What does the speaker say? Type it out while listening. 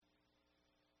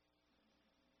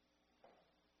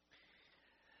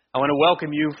I want to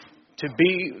welcome you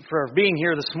for being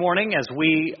here this morning as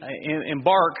we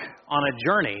embark on a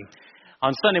journey.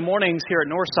 On Sunday mornings here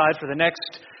at Northside for the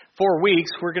next 4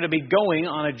 weeks, we're going to be going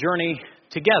on a journey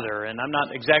together. And I'm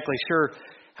not exactly sure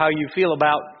how you feel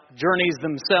about journeys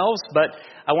themselves, but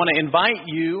I want to invite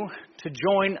you to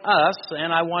join us,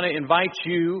 and I want to invite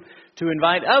you to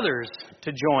invite others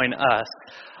to join us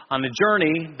on the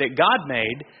journey that God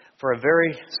made for a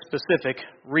very specific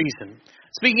reason.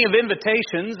 Speaking of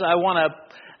invitations, I want to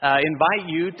invite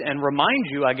you and remind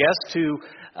you, to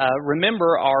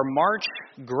remember our March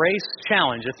Grace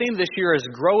Challenge. The theme this year is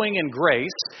Growing in Grace,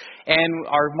 and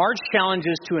our March Challenge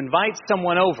is to invite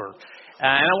someone over.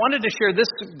 And I wanted to share this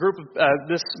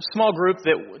small group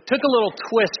that took a little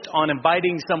twist on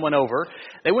inviting someone over.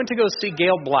 They went to go see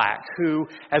Gail Black, who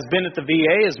has been at the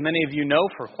VA, as many of you know,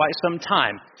 for quite some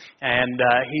time. And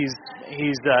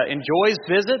he enjoys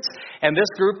visits. And this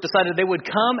group decided they would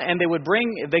come and they would bring,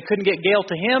 if they couldn't get Gail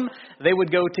to him, they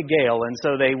would go to Gail. And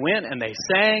so they went and they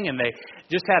sang and they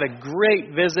just had a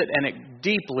great visit, and it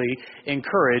deeply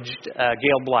encouraged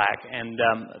Gail Black. And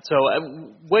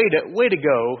way to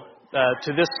go.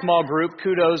 To this small group,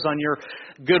 kudos on your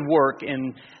good work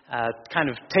in kind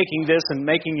of taking this and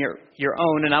making your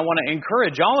own. And I want to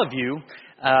encourage all of you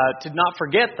to not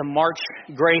forget the March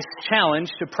Grace Challenge,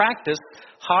 to practice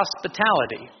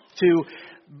hospitality, to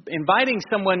inviting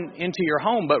someone into your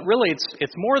home. But really,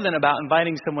 it's more than about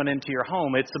inviting someone into your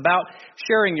home. It's about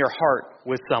sharing your heart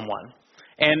with someone.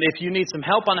 And if you need some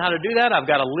help on how to do that, I've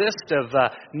got a list of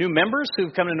new members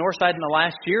who've come to Northside in the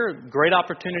last year. Great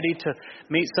opportunity to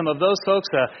meet some of those folks.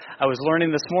 I was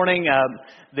learning this morning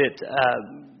that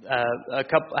I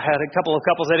had a couple of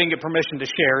couples I didn't get permission to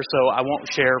share, so I won't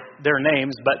share their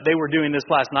names, but they were doing this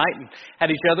last night and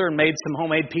had each other and made some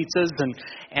homemade pizzas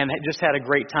and just had a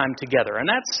great time together. And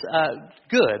that's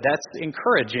good. That's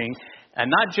encouraging. And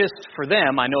not just for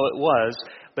them, I know it was,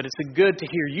 but it's good to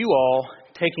hear you all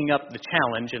taking up the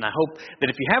challenge, and I hope that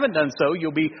if you haven't done so,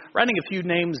 you'll be writing a few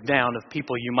names down of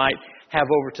people you might have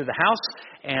over to the house,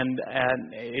 and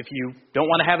if you don't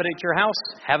want to have it at your house,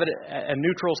 have it at a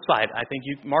neutral site. I think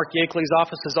Mark Yakeley's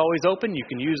office is always open. You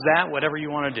can use that, whatever you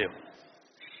want to do.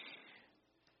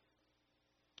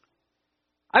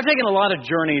 I've taken a lot of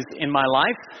journeys in my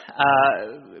life,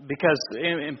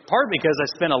 in part because I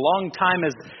spent a long time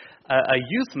as a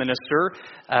youth minister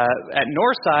at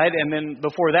Northside, and then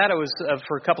before that I was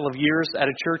for a couple of years at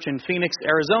a church in Phoenix,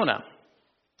 Arizona.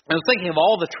 I was thinking of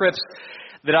all the trips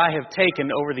that I have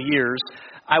taken over the years.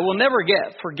 I will never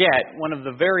forget one of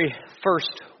the very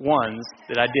first ones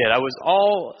that I did. I was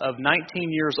all of 19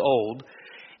 years old,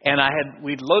 and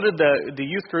we'd loaded the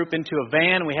youth group into a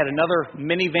van. We had another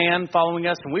minivan following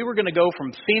us, and we were going to go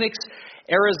from Phoenix,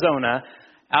 Arizona,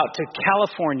 out to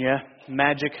California,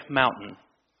 Magic Mountain.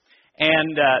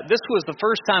 And this was the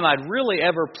first time I'd really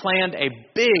ever planned a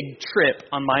big trip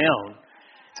on my own.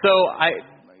 So I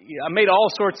made all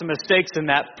sorts of mistakes in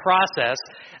that process.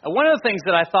 One of the things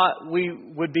that I thought we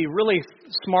would be really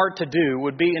smart to do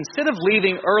would be, instead of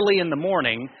leaving early in the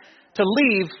morning, to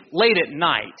leave late at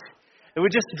night. It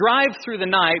would just drive through the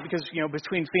night because,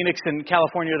 between Phoenix and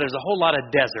California, there's a whole lot of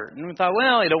desert. And we thought,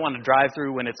 you don't want to drive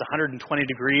through when it's 120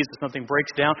 degrees if something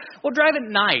breaks down. Well, drive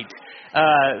at night.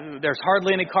 There's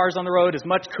hardly any cars on the road. It's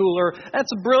much cooler.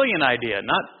 That's a brilliant idea.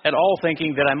 Not at all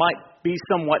thinking that I might be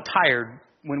somewhat tired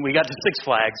when we got to Six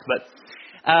Flags. But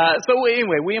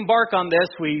anyway, we embark on this.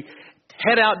 We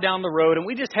head out down the road, and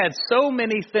we just had so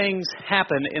many things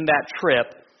happen in that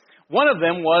trip. One of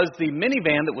them was the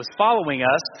minivan that was following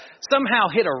us somehow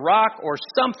hit a rock or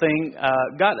something,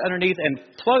 got underneath and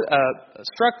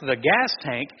struck the gas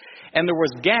tank, and there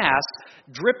was gas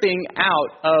dripping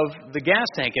out of the gas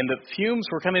tank, and the fumes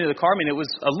were coming to the car. I mean, it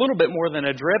was a little bit more than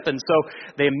a drip, and so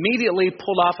they immediately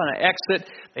pulled off on an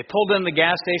exit. They pulled in the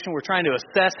gas station. We're trying to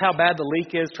assess how bad the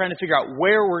leak is, trying to figure out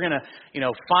where we're going to,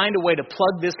 find a way to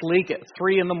plug this leak at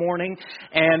 3 a.m.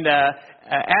 And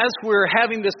as we're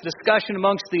having this discussion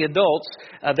amongst the adults,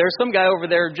 there's some guy over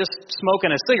there just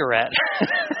smoking a cigarette.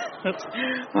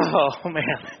 Oh,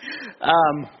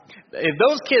 man. If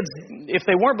those kids, if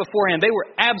they weren't beforehand, they were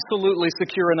absolutely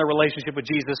secure in their relationship with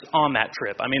Jesus on that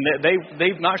trip. I mean,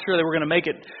 they're not sure they were going to make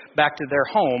it back to their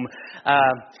home.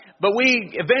 But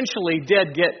we eventually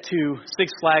did get to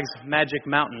Six Flags Magic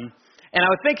Mountain. And I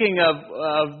was thinking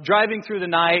of driving through the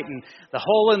night and the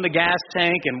hole in the gas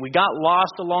tank, and we got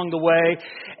lost along the way.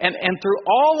 And through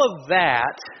all of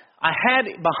that, I had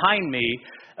behind me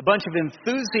a bunch of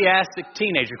enthusiastic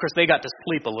teenagers. Of course, they got to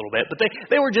sleep a little bit, but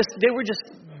they were just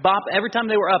bop. Every time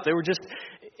they were up, they were just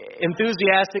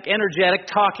enthusiastic, energetic,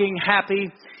 talking, happy.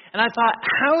 And I thought,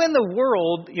 how in the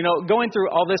world, going through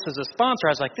all this as a sponsor,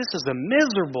 I was like, this is a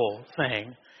miserable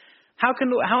thing. How in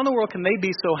the world can they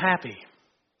be so happy?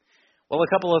 Well, a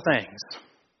couple of things.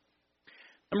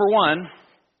 Number one,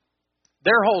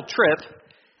 their whole trip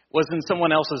was in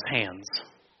someone else's hands.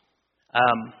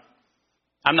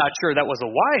 I'm not sure that was a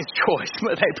wise choice,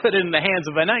 but they put it in the hands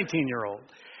of a 19-year-old.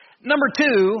 Number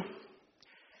two,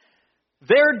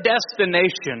 their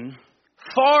destination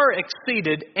far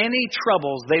exceeded any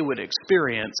troubles they would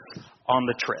experience on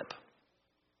the trip.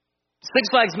 Six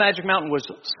Flags Magic Mountain was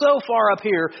so far up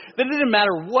here that it didn't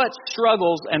matter what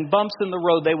struggles and bumps in the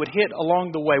road they would hit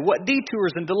along the way, what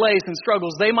detours and delays and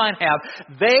struggles they might have,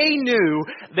 they knew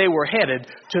they were headed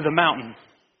to the mountain.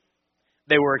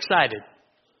 They were excited.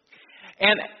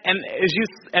 And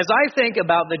as I think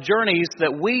about the journeys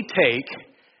that we take,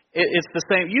 it's the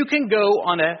same. You can go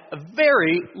on a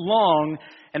very long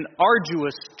and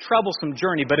arduous, troublesome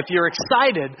journey, but if you're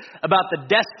excited about the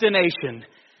destination,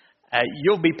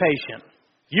 you'll be patient.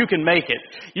 You can make it.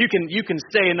 You can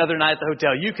stay another night at the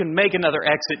hotel. You can make another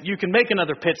exit. You can make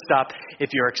another pit stop if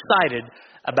you're excited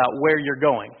about where you're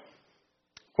going.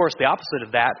 Of course, the opposite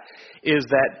of that is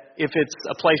that if it's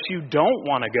a place you don't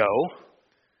want to go,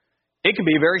 it can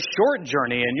be a very short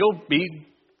journey and you'll be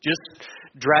just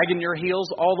dragging your heels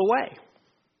all the way.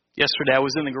 Yesterday I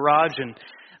was in the garage and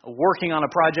working on a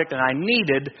project and I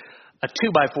needed a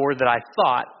 2x4 that I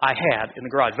thought I had in the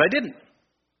garage, but I didn't.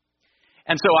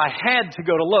 And so I had to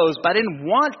go to Lowe's, but I didn't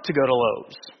want to go to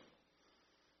Lowe's.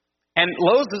 And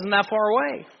Lowe's isn't that far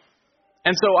away.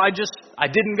 And so I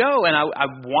didn't go, and I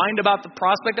whined about the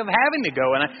prospect of having to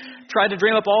go, and I tried to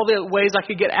dream up all the ways I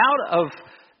could get out of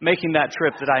making that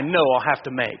trip that I know I'll have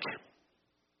to make.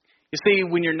 You see,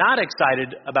 when you're not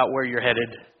excited about where you're headed,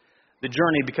 the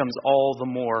journey becomes all the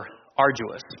more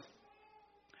arduous.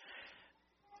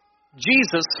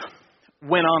 Jesus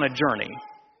went on a journey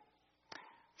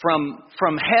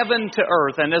from heaven to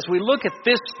earth. And as we look at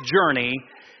this journey,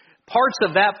 parts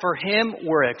of that for him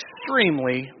were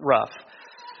extremely rough.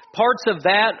 Parts of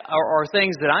that are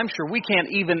things that I'm sure we can't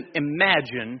even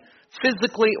imagine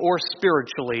physically or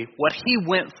spiritually what he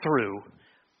went through.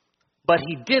 But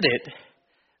he did it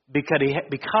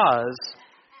because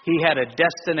he had a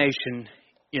destination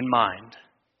in mind.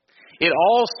 It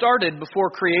all started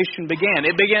before creation began.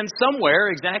 It began somewhere,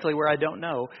 exactly where I don't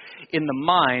know, in the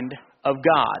mind of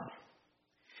God.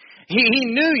 He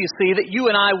knew, you see, that you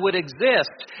and I would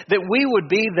exist, that we would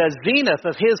be the zenith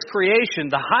of his creation,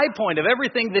 the high point of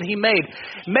everything that he made,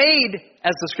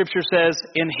 as the scripture says,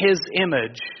 in his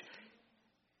image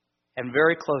and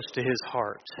very close to his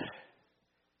heart.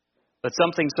 But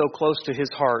something so close to his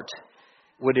heart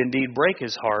would indeed break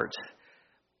his heart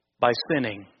by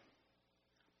sinning,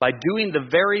 by doing the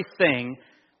very thing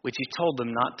which he told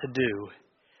them not to do.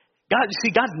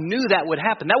 God knew that would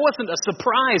happen. That wasn't a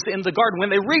surprise in the garden. When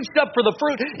they reached up for the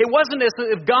fruit, it wasn't as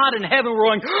if God in heaven were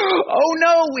going, oh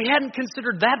no, we hadn't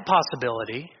considered that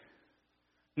possibility.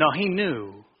 No, he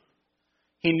knew.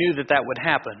 He knew that would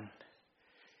happen.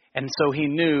 And so he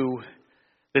knew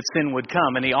that sin would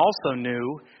come. And he also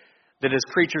knew that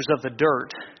as creatures of the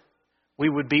dirt, we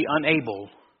would be unable.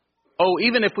 Oh,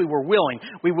 even if we were willing,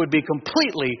 we would be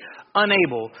completely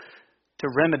unable to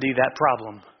remedy that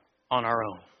problem on our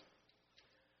own.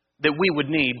 That we would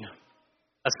need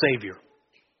a Savior.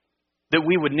 That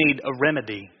we would need a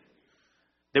remedy.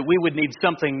 That we would need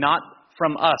something not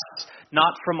from us,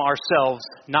 not from ourselves,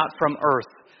 not from earth.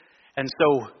 And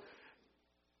so,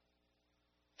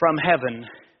 from heaven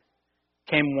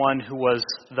came one who was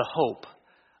the hope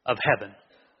of heaven.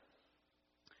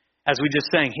 As we just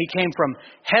sang, he came from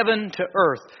heaven to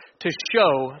earth to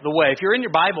show the way. If you're in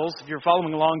your Bibles, if you're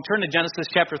following along, turn to Genesis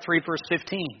chapter 3, verse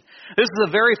 15. This is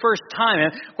the very first time,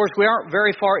 and of course we aren't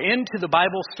very far into the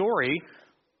Bible story,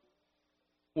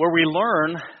 where we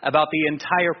learn about the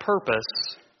entire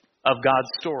purpose of God's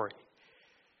story.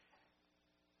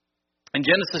 In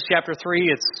Genesis chapter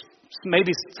 3, it's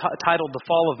maybe titled The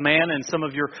Fall of Man in some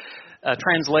of your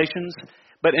translations.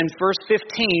 But in verse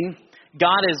 15,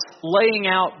 God is laying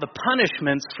out the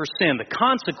punishments for sin, the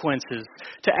consequences.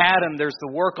 To Adam, there's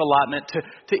the work allotment.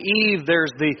 To Eve,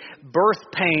 there's the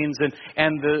birth pains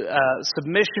and the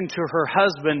submission to her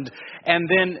husband. And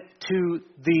then to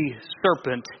the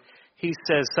serpent, he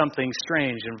says something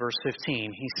strange in verse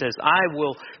 15. He says, I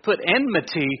will put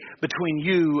enmity between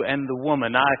you and the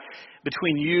woman,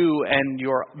 between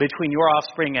your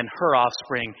offspring and her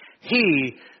offspring.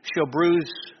 He shall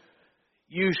bruise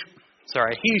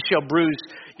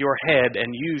your head,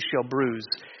 and you shall bruise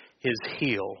his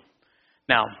heel.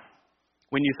 Now,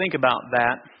 when you think about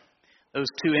that, Those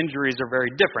two injuries are very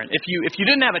different. If you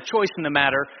didn't have a choice in the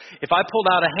matter, if I pulled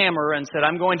out a hammer and said,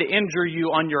 I'm going to injure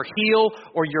you on your heel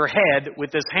or your head with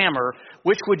this hammer,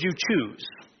 which would you choose?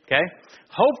 Okay?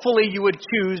 Hopefully you would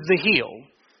choose the heel.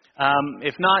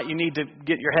 If not, you need to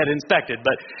get your head inspected.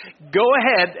 But go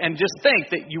ahead and just think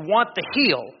that you want the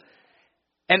heel.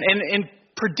 And in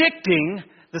predicting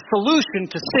the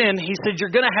solution to sin, he said, you're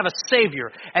going to have a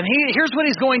Savior. And here's what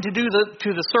he's going to do to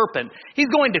the serpent. He's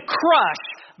going to crush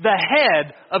the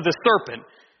head of the serpent,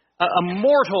 a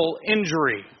mortal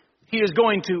injury. He is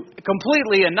going to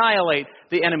completely annihilate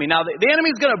the enemy. Now, the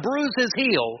enemy's going to bruise his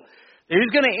heel.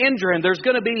 He's going to injure him. There's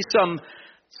going to be some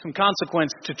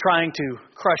consequence to trying to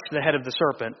crush the head of the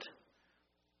serpent.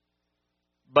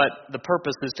 But the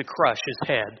purpose is to crush his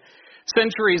head.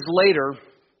 Centuries later,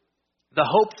 the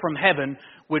hope from heaven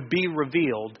would be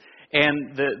revealed.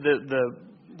 And the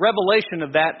revelation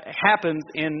of that happens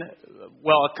in,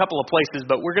 a couple of places.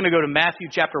 But we're going to go to Matthew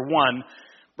chapter 1,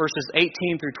 verses 18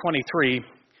 through 23.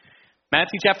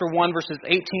 Matthew chapter 1, verses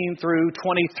 18 through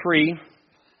 23.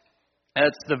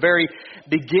 That's the very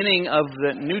beginning of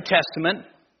the New Testament.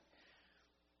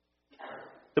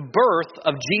 The birth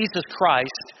of Jesus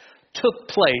Christ took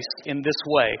place in this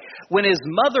way. When his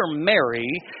mother Mary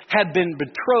had been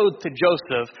betrothed to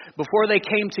Joseph, before they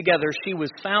came together, she was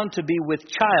found to be with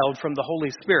child from the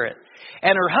Holy Spirit.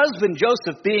 And her husband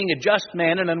Joseph, being a just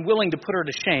man and unwilling to put her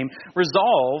to shame,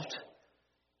 resolved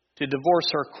to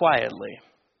divorce her quietly.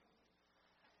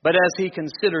 But as he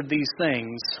considered these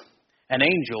things, an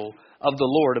angel of the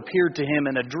Lord appeared to him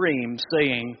in a dream,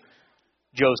 saying,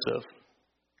 Joseph,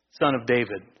 son of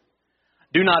David,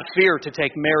 do not fear to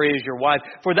take Mary as your wife,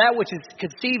 for that which is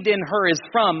conceived in her is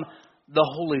from the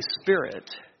Holy Spirit.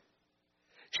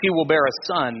 She will bear a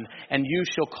son, and you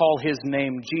shall call his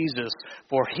name Jesus,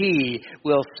 for he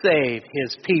will save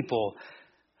his people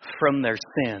from their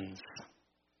sins.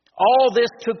 All this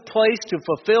took place to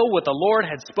fulfill what the Lord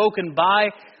had spoken by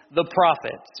the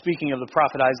prophet. Speaking of the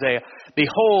prophet Isaiah,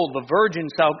 behold, the virgin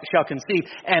shall conceive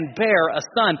and bear a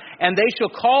son, and they shall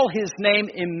call his name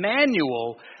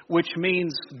Emmanuel, which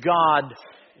means God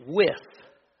with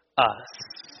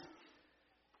us.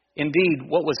 Indeed,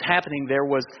 what was happening there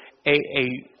was a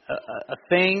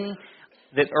thing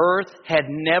that earth had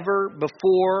never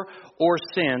before or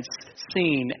since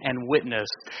seen and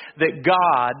witnessed. That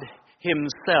God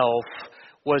himself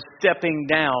was stepping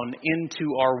down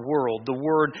into our world. The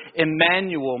word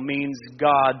Emmanuel means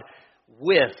God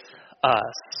with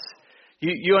us.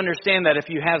 You understand that if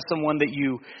you have someone that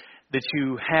you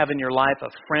have in your life, a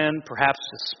friend, perhaps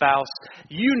a spouse,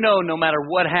 you know no matter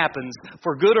what happens,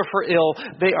 for good or for ill,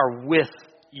 they are with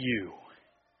you.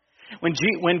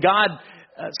 When God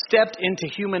stepped into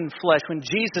human flesh, when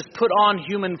Jesus put on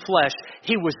human flesh,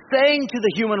 he was saying to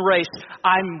the human race,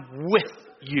 I'm with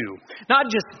you. Not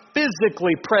just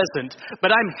physically present,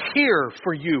 but I'm here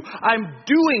for you. I'm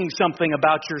doing something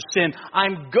about your sin.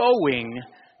 I'm going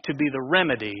to be the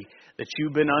remedy that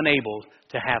you've been unable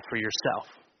to have for yourself.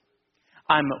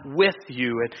 I'm with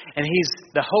you. And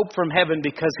he's the hope from heaven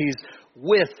because he's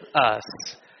with us.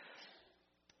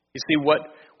 You see, what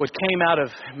came out of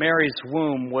Mary's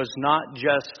womb was not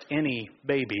just any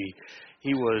baby.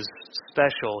 He was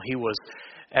special. He was,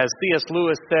 as C.S.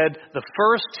 Lewis said, the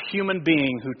first human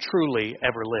being who truly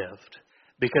ever lived,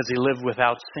 because he lived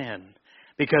without sin,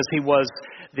 because he was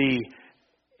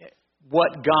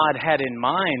what God had in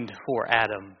mind for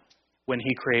Adam when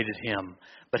he created him.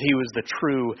 But he was the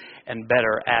true and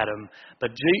better Adam.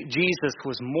 But Jesus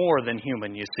was more than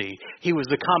human, you see. He was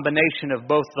the combination of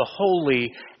both the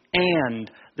holy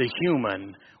and the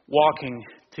human walking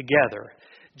together.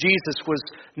 Jesus was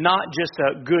not just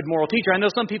a good moral teacher. I know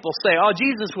some people say,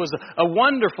 Jesus was a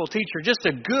wonderful teacher, just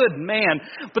a good man.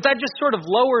 But that just sort of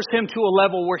lowers him to a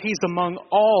level where he's among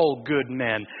all good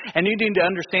men. And you need to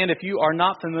understand, if you are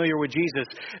not familiar with Jesus,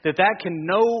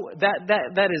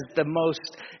 that is the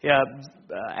most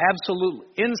absolute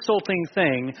insulting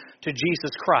thing to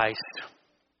Jesus Christ.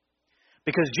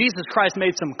 Because Jesus Christ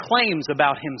made some claims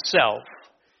about himself.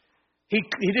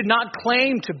 He did not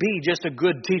claim to be just a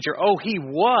good teacher. He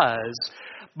was.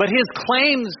 But his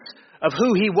claims of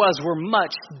who he was were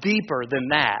much deeper than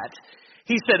that.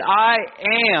 He said, I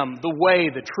am the way,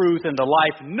 the truth, and the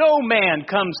life. No man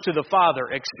comes to the Father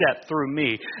except through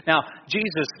me. Now,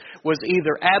 Jesus was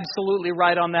either absolutely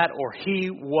right on that, or he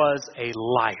was a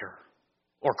liar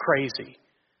or crazy.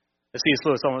 As C.S.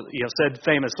 Lewis said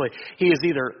famously, he is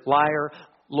either liar,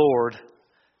 Lord,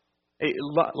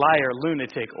 liar,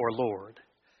 lunatic, or Lord.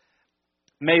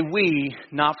 May we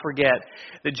not forget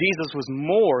that Jesus was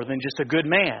more than just a good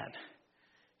man.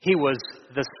 He was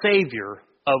the Savior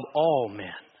of all men.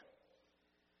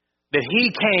 That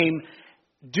He came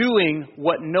doing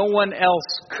what no one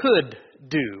else could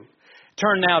do.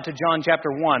 Turn now to John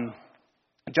chapter 1.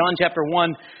 John chapter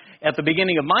 1, at the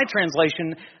beginning of my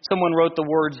translation, someone wrote the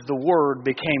words, "The Word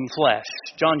became flesh."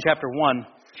 John chapter 1.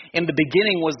 In the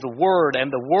beginning was the Word,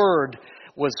 and the Word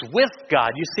was with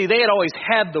God. You see, they had always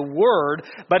had the Word,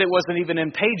 but it wasn't even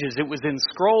in pages. It was in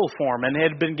scroll form, and it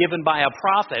had been given by a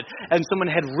prophet, and someone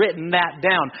had written that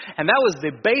down. And that was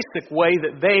the basic way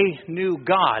that they knew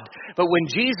God. But when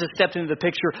Jesus stepped into the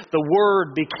picture, the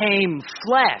Word became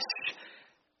flesh.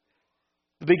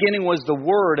 The beginning was the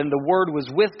Word, and the Word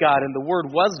was with God, and the Word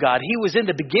was God. He was in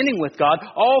the beginning with God.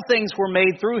 All things were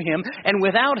made through Him, and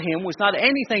without Him was not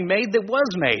anything made that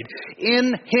was made.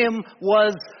 In Him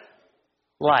was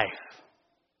life,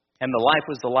 and the life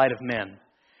was the light of men.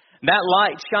 That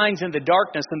light shines in the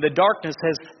darkness, and the darkness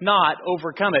has not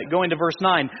overcome it. Going to verse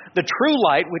 9. The true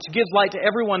light, which gives light to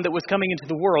everyone that was coming into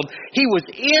the world, He was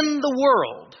in the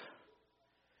world,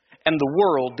 and the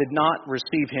world did not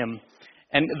receive Him.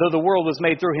 And though the world was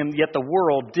made through Him, yet the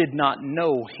world did not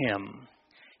know Him.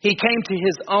 He came to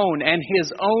His own, and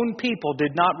His own people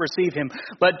did not receive Him.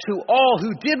 But to all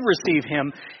who did receive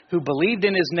Him, who believed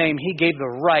in His name, He gave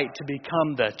the right to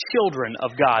become the children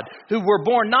of God, who were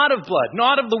born not of blood,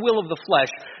 not of the will of the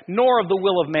flesh, nor of the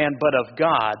will of man, but of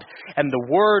God. And the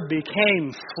Word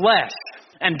became flesh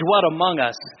and dwelt among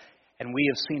us, and we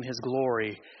have seen His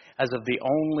glory as of the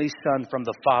only Son from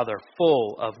the Father,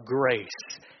 full of grace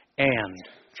and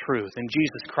truth. In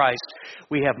Jesus Christ,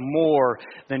 we have more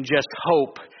than just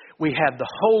hope. We have the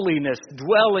holiness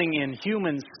dwelling in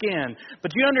human skin.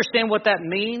 But do you understand what that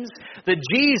means? That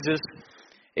Jesus,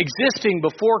 existing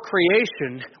before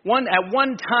creation, at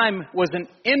one time was an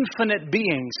infinite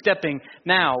being stepping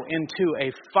now into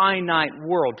a finite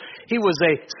world. He was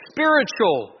a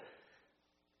spiritual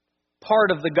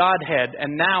part of the Godhead,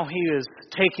 and now He is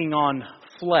taking on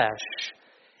flesh.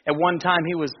 At one time,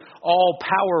 He was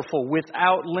all-powerful,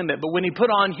 without limit. But when He put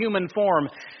on human form,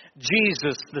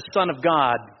 Jesus, the Son of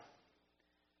God,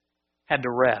 had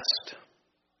to rest,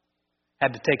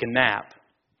 had to take a nap,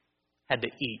 had to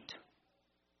eat.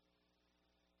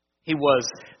 He was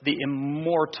the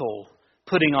immortal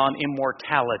putting on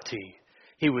immortality.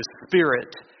 He was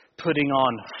spirit putting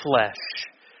on flesh.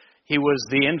 He was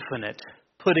the infinite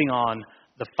putting on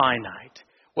the finite.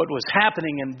 What was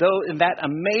happening in that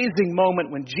amazing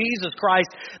moment when Jesus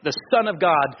Christ, the Son of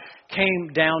God, came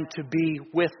down to be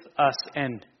with us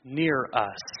and near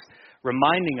us,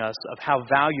 reminding us of how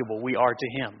valuable we are to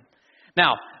Him.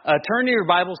 Now, turn to your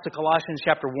Bibles to Colossians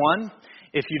chapter 1.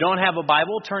 If you don't have a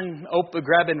Bible,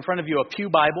 grab in front of you a pew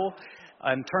Bible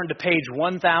and turn to page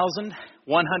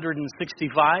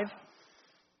 1165.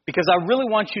 Because I really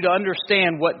want you to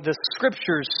understand what the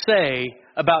Scriptures say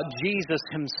about Jesus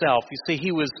Himself. You see,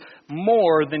 He was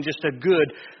more than just a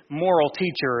good moral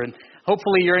teacher. And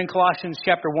hopefully you're in Colossians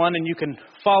chapter 1 and you can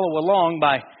follow along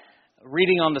by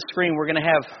reading on the screen. I'm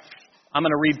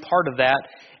going to read part of that,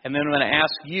 and then I'm going to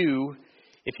ask you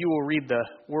if you will read the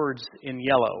words in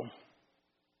yellow.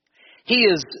 He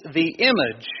is the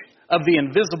image of the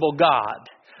invisible God,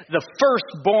 the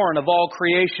firstborn of all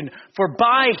creation. For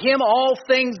by Him all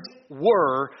things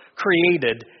were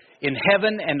created, in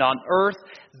heaven and on earth,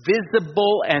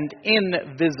 visible and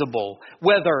invisible.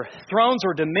 Whether thrones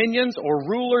or dominions or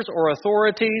rulers or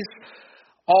authorities,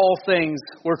 all things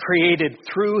were created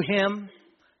through Him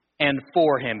and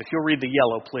for Him. If you'll read the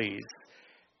yellow, please.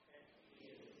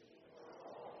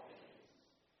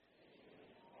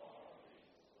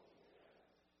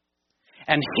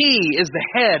 And He is the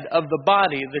head of the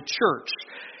body, the church.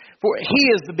 For He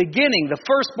is the beginning, the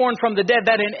firstborn from the dead,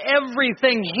 that in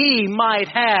everything He might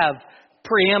have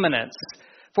preeminence.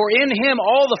 For in Him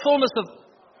all the fullness of...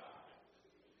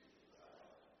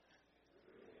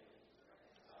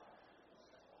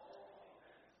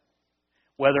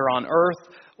 whether on earth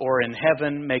or in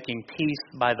heaven, making peace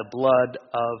by the blood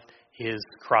of His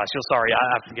cross. Sorry, I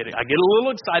forget it. I get a little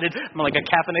excited. I'm like a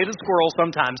caffeinated squirrel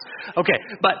sometimes. Okay,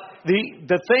 but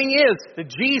the thing is that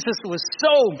Jesus was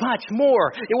so much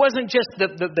more. It wasn't just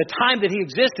the time that He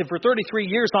existed for 33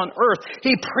 years on earth.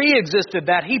 He pre-existed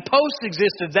that. He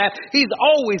post-existed that. He's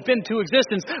always been to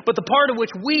existence. But the part of which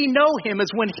we know Him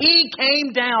is when He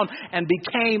came down and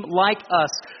became like us,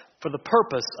 for the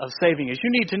purpose of saving us.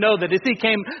 You need to know that as He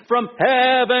came from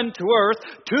heaven to earth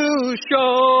to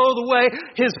show the way,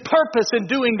 His purpose in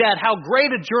doing that, how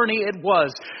great a journey it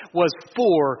was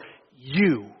for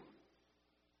you.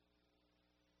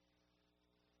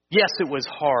 Yes, it was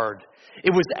hard.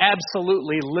 It was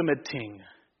absolutely limiting.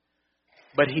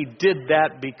 But He did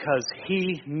that because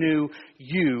He knew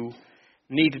you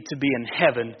needed to be in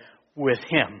heaven with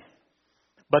Him.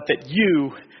 but that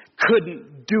you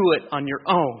couldn't do it on your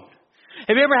own.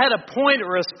 Have you ever had a point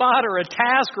or a spot or a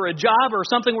task or a job or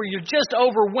something where you're just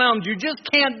overwhelmed? You just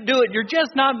can't do it. You're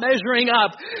just not measuring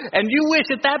up. And you wish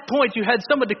at that point you had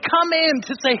someone to come in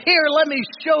to say, here, let me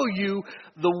show you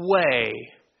the way.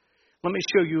 Let me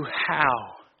show you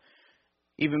how.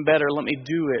 Even better, let me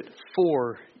do it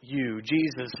for you.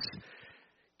 Jesus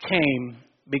came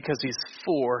because He's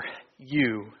for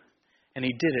you. And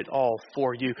He did it all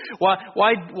for you.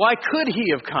 Why could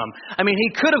He have come? I mean,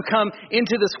 He could have come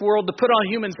into this world to put on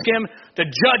human skin to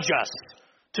judge us,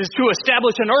 to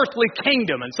establish an earthly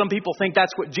kingdom. And some people think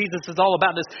that's what Jesus is all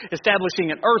about, is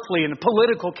establishing an earthly and a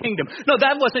political kingdom. No,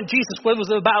 that wasn't Jesus. What it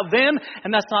was about then,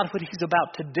 and that's not what He's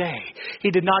about today.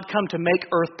 He did not come to make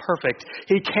earth perfect.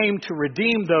 He came to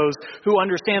redeem those who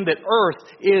understand that earth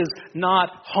is not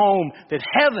home, that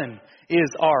heaven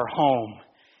is our home.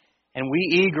 And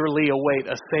we eagerly await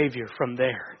a Savior from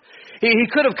there. He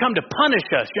could have come to punish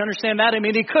us. You understand that? I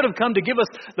mean, He could have come to give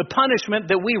us the punishment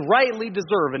that we rightly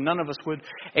deserve, and none of us would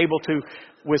able to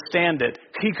withstand it.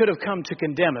 He could have come to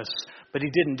condemn us, but He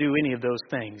didn't do any of those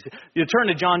things. You turn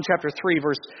to John chapter 3,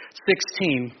 verse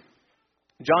 16.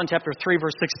 John chapter 3,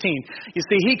 verse 16. You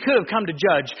see, He could have come to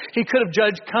judge. He could have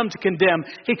come to condemn.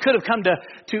 He could have come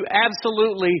to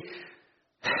absolutely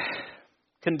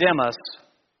condemn us.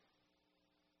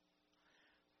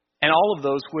 And all of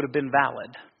those would have been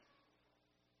valid.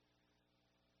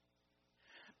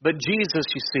 But Jesus,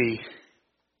 you see,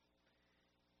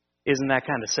 isn't that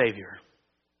kind of Savior.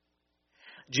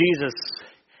 Jesus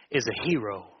is a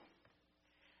hero.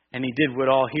 And He did what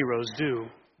all heroes do.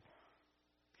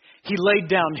 He laid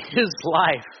down His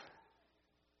life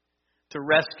to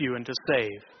rescue and to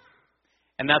save.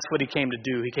 And that's what He came to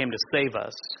do. He came to save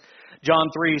us. John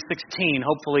 3:16.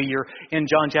 Hopefully you're in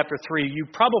John chapter 3. You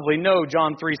probably know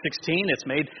John 3:16. It's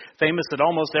made famous at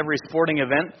almost every sporting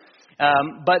event.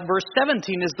 But verse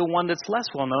 17 is the one that's less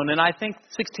well known. And I think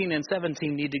 16 and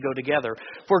 17 need to go together.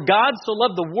 For God so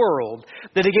loved the world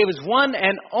that He gave His one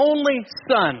and only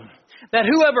Son, that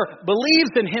whoever believes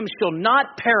in Him shall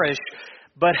not perish,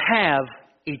 but have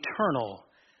eternal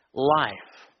life.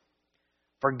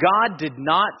 For God did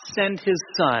not send His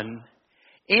Son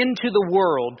into the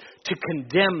world to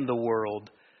condemn the world,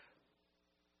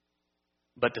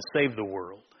 but to save the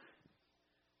world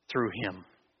through Him.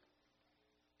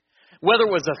 Whether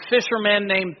it was a fisherman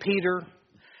named Peter,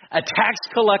 a tax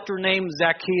collector named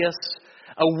Zacchaeus,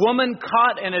 a woman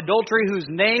caught in adultery whose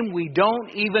name we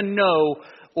don't even know,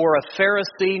 or a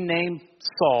Pharisee named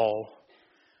Saul,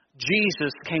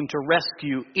 Jesus came to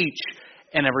rescue each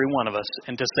and every one of us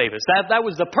and to save us. That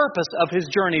was the purpose of His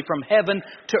journey from heaven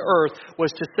to earth,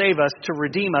 was to save us, to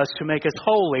redeem us, to make us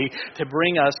holy, to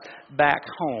bring us back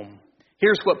home.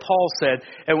 Here's what Paul said,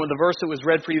 and when the verse that was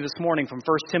read for you this morning from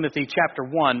 1 Timothy chapter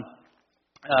 1.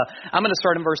 I'm going to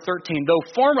start in verse 13.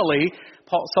 Though formerly,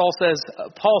 Paul says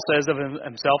of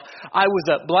himself, I was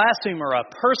a blasphemer, a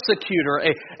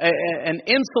persecutor, an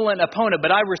insolent opponent,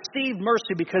 but I received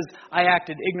mercy because I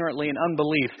acted ignorantly in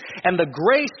unbelief. And the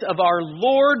grace of our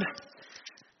Lord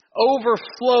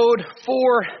overflowed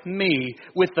for me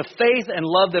with the faith and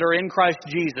love that are in Christ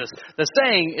Jesus. The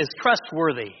saying is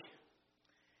trustworthy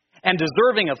and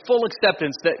deserving of full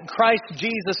acceptance, that Christ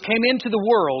Jesus came into the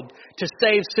world to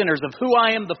save sinners, of who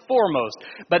I am the foremost.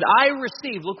 But I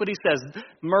received, look what he says,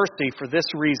 mercy for this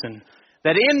reason,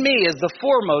 that in me as the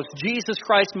foremost, Jesus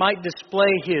Christ might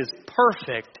display His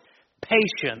perfect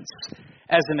patience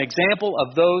as an example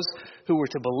of those who were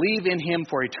to believe in Him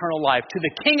for eternal life. To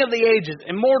the King of the ages,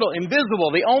 immortal,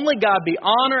 invisible, the only God, be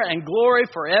honor and glory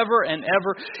forever and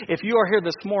ever. If you are here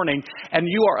this morning and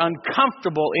you are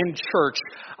uncomfortable in church,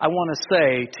 I want to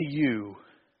say to you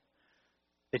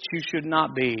that you should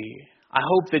not be. I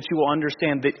hope that you will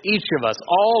understand that each of us,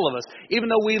 all of us, even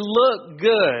though we look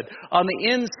good, on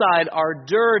the inside are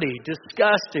dirty,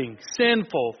 disgusting,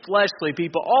 sinful, fleshly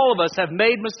people. All of us have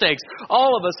made mistakes.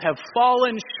 All of us have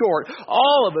fallen short.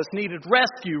 All of us needed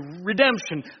rescue,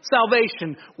 redemption,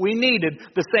 salvation. We needed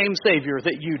the same Savior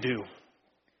that you do.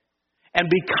 And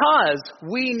because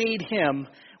we need Him,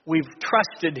 we've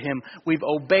trusted Him. We've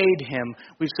obeyed Him.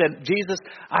 We've said, Jesus,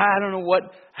 I don't know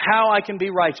how I can be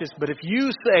righteous, but if you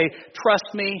say,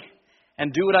 trust me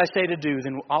and do what I say to do,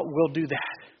 then we'll do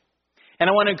that. And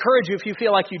I want to encourage you, if you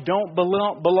feel like you don't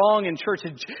belong in church,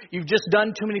 you've just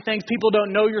done too many things, people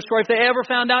don't know your story. If they ever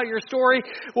found out your story,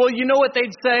 well, you know what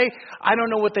they'd say? I don't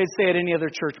know what they'd say at any other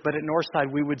church, but at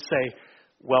Northside we would say,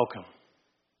 welcome.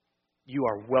 You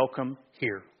are welcome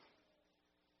here.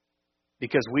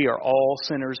 Because we are all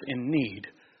sinners in need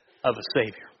of a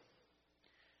Savior.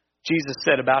 Jesus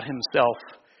said about Himself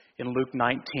in Luke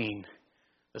 19,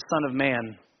 The Son of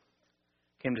Man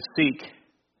came to seek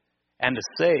and to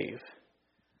save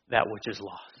that which is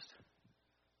lost.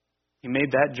 He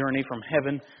made that journey from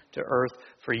heaven to earth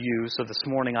for you. So this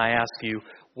morning I ask you,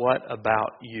 what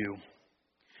about you?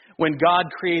 When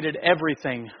God created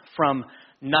everything from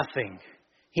nothing,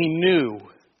 He knew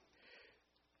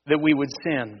that we would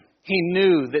sin. He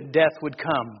knew that death would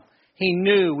come. He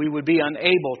knew we would be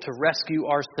unable to rescue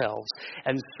ourselves.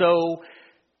 And so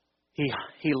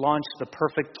He launched the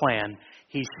perfect plan.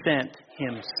 He sent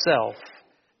Himself,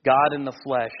 God in the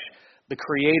flesh, the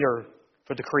Creator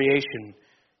for the creation.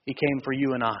 He came for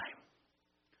you and I.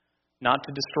 Not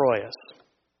to destroy us,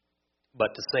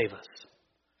 but to save us.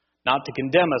 Not to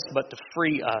condemn us, but to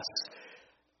free us.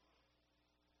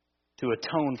 To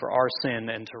atone for our sin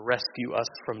and to rescue us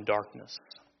from darkness.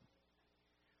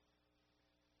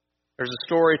 There's a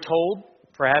story told.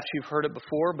 Perhaps you've heard it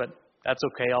before, but that's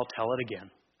okay. I'll tell it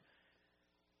again.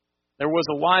 There was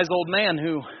a wise old man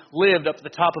who lived up at the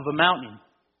top of a mountain.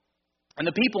 And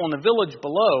the people in the village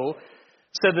below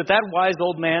said that that wise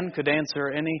old man could answer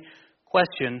any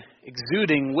question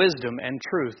exuding wisdom and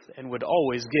truth and would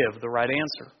always give the right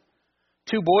answer.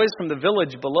 Two boys from the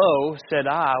village below said,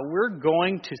 we're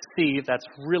going to see if that's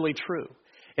really true.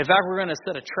 In fact, we're going to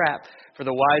set a trap for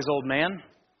the wise old man.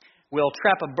 We'll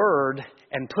trap a bird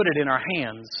and put it in our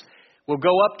hands. We'll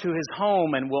go up to his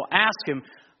home and we'll ask him,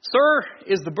 "Sir,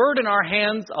 is the bird in our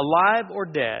hands alive or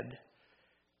dead?"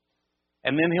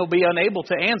 And then he'll be unable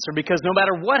to answer, because no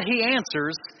matter what he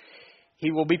answers,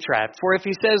 he will be trapped. For if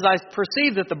he says, "I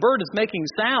perceive that the bird is making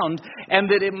sound and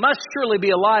that it must surely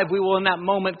be alive," we will in that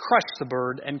moment crush the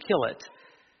bird and kill it.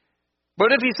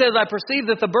 But if he says, "I perceive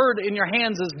that the bird in your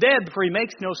hands is dead, for he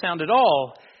makes no sound at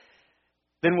all,"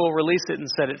 then we'll release it and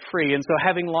set it free. And so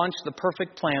having launched the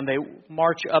perfect plan, they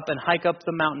march up and hike up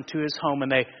the mountain to his home,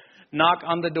 and they knock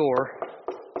on the door.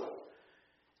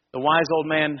 The wise old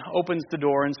man opens the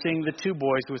door, and seeing the two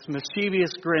boys with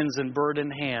mischievous grins and bird in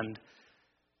hand,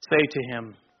 say to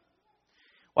him,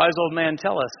 "Wise old man,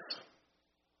 tell us,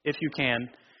 if you can,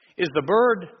 is the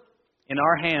bird in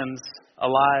our hands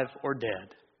alive or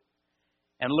dead?"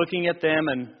 And looking at them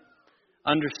and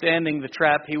understanding the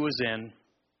trap he was in,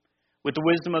 with the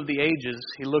wisdom of the ages,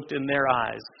 he looked in their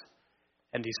eyes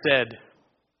and he said,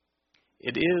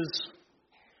 "It is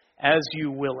as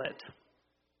you will it."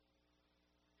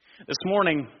 This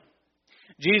morning,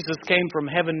 Jesus came from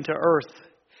heaven to earth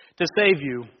to save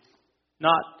you,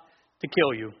 not to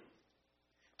kill you.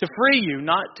 To free you,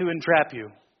 not to entrap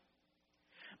you.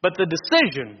 But the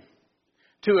decision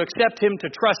to accept Him, to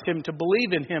trust Him, to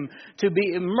believe in Him, to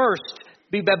be immersed,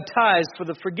 be baptized for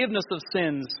the forgiveness of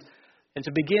sins, and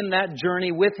to begin that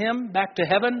journey with Him back to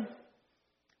heaven,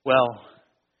 well,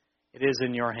 it is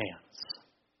in your hands.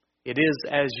 It is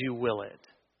as you will it.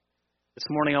 This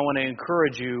morning I want to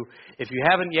encourage you, if you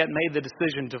haven't yet made the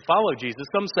decision to follow Jesus,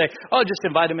 some say, just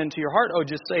invite Him into your heart.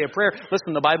 Just say a prayer.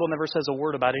 Listen, the Bible never says a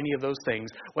word about any of those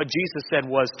things. What Jesus said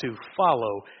was to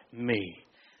follow me.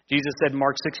 Jesus said in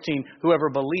Mark 16, whoever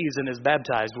believes and is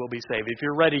baptized will be saved. If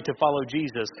you're ready to follow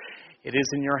Jesus, it is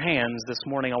in your hands. This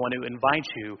morning I want to invite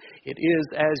you. It is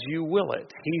as you will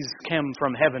it. He's come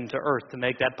from heaven to earth to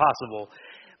make that possible.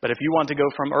 But if you want to go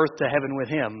from earth to heaven with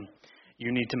Him,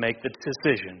 you need to make the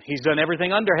decision. He's done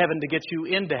everything under heaven to get you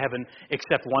into heaven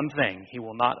except one thing. He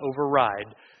will not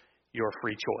override your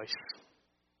free choice.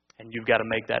 And you've got to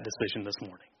make that decision this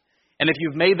morning. And if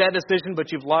you've made that decision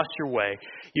but you've lost your way,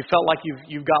 you felt like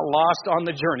you've got lost on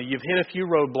the journey, you've hit a few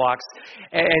roadblocks,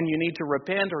 and you need to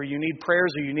repent, or you need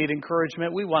prayers, or you need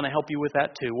encouragement, we want to help you with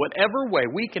that too. Whatever way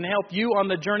we can help you on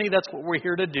the journey, that's what we're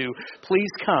here to do. Please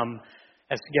come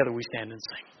as together we stand and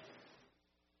sing.